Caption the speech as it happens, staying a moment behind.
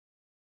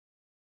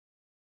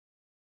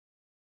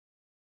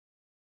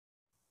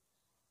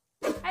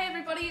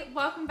everybody,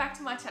 welcome back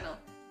to my channel.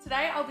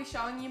 Today I'll be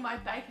showing you my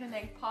bacon and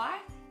egg pie.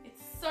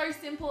 It's so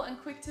simple and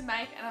quick to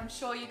make and I'm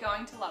sure you're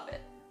going to love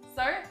it.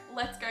 So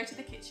let's go to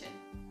the kitchen.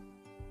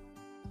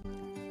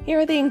 Here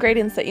are the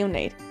ingredients that you'll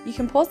need. You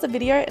can pause the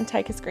video and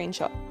take a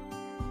screenshot.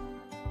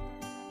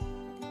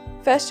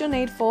 First you'll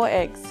need 4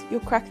 eggs.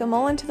 You'll crack them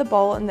all into the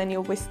bowl and then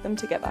you'll whisk them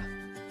together.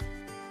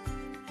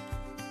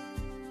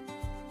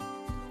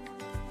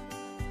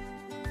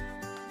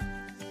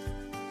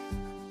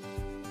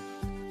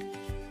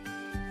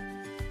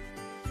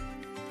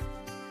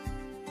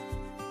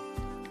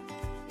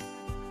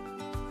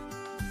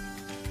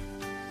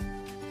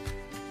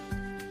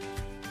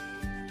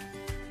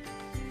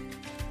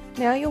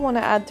 Now you'll want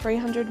to add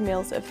 300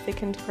 ml of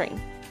thickened cream.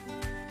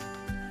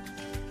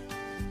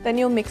 Then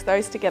you'll mix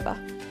those together.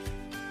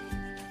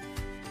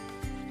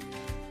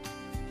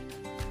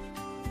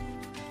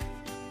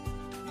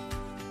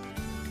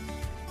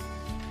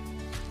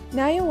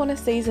 Now you'll want to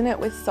season it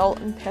with salt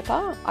and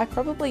pepper. I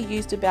probably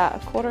used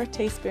about 1/4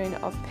 teaspoon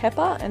of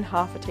pepper and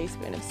 1/2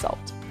 teaspoon of salt.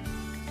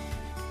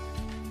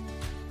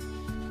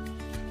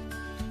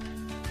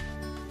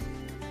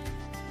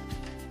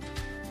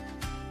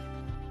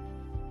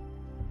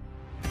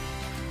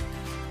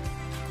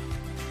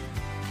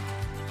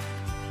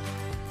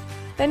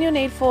 Then you'll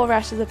need 4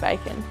 rashers of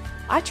bacon.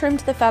 I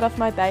trimmed the fat off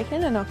my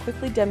bacon and I'll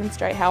quickly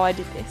demonstrate how I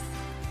did this.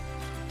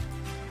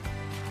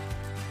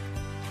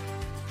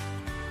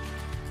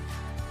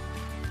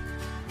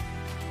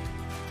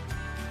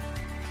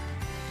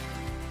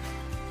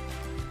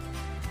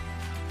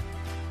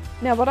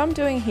 Now what I'm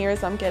doing here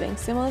is I'm getting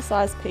similar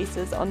sized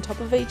pieces on top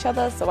of each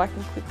other so I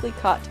can quickly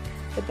cut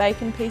the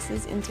bacon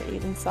pieces into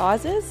even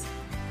sizes.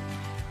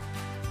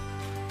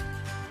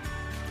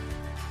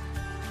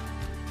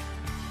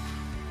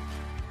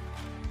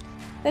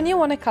 Then you'll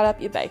want to cut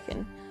up your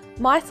bacon.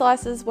 My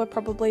slices were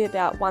probably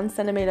about 1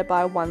 cm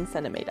by 1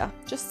 cm,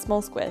 just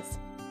small squares.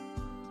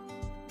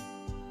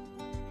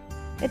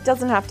 It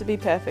doesn't have to be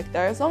perfect though,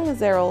 as long as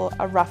they're all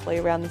roughly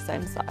around the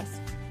same size.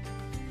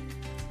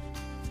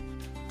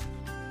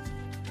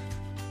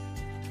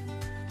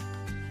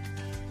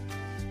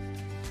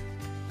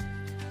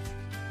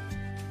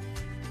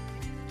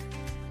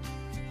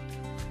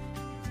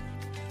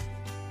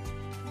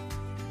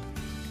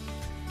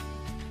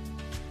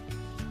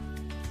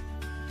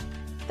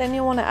 Then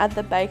you'll want to add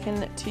the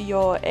bacon to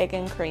your egg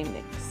and cream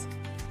mix.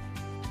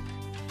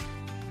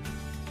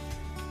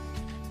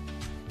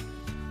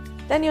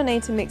 Then you'll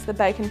need to mix the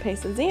bacon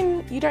pieces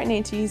in. You don't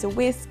need to use a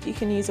whisk, you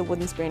can use a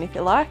wooden spoon if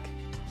you like.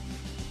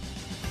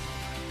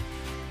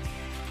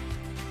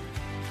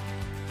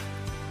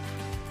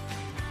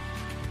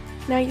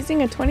 Now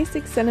using a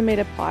 26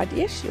 cm pie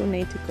dish, you'll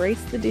need to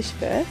grease the dish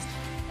first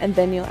and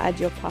then you'll add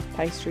your puff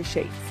pastry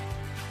sheets.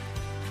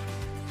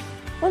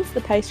 Once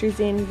the pastry's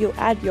in, you'll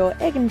add your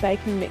egg and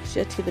bacon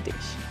mixture to the dish.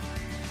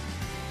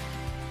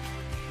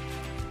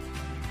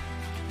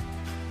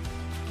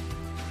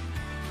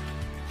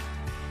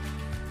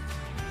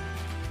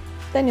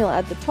 Then you'll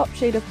add the top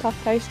sheet of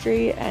puff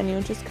pastry and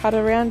you'll just cut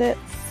around it.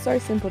 So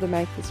simple to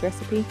make this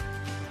recipe.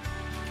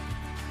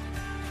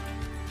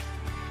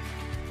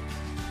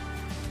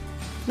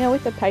 Now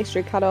with the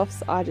pastry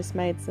cut-offs, I just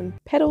made some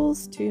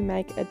petals to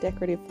make a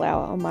decorative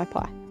flower on my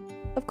pie.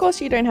 Of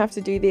course you don't have to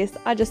do this,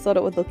 I just thought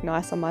it would look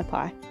nice on my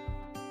pie.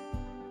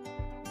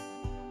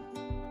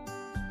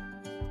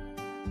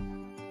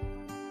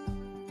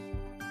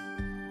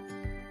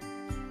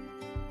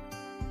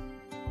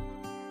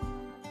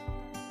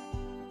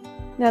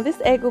 Now this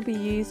egg will be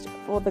used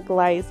for the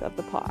glaze of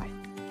the pie.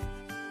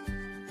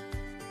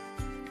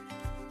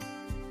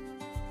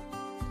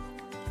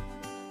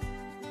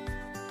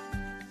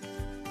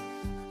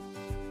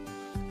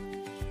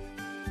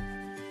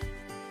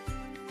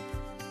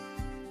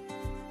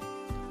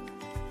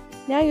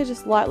 Now you'll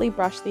just lightly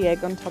brush the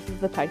egg on top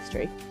of the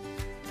pastry.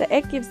 The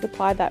egg gives the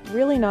pie that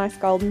really nice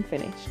golden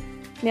finish.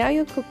 Now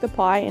you'll cook the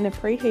pie in a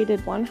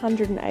preheated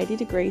 180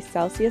 degrees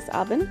Celsius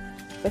oven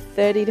for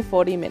 30 to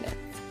 40 minutes.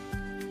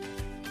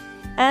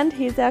 And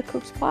here's our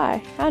cooked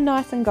pie. How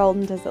nice and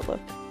golden does it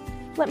look?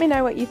 Let me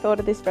know what you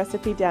thought of this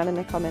recipe down in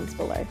the comments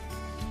below.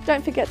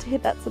 Don't forget to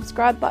hit that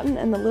subscribe button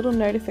and the little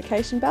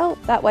notification bell,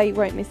 that way you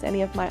won't miss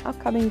any of my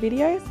upcoming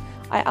videos.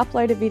 I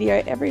upload a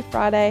video every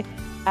Friday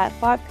at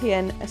 5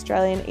 PM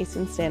Australian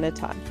Eastern Standard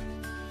Time.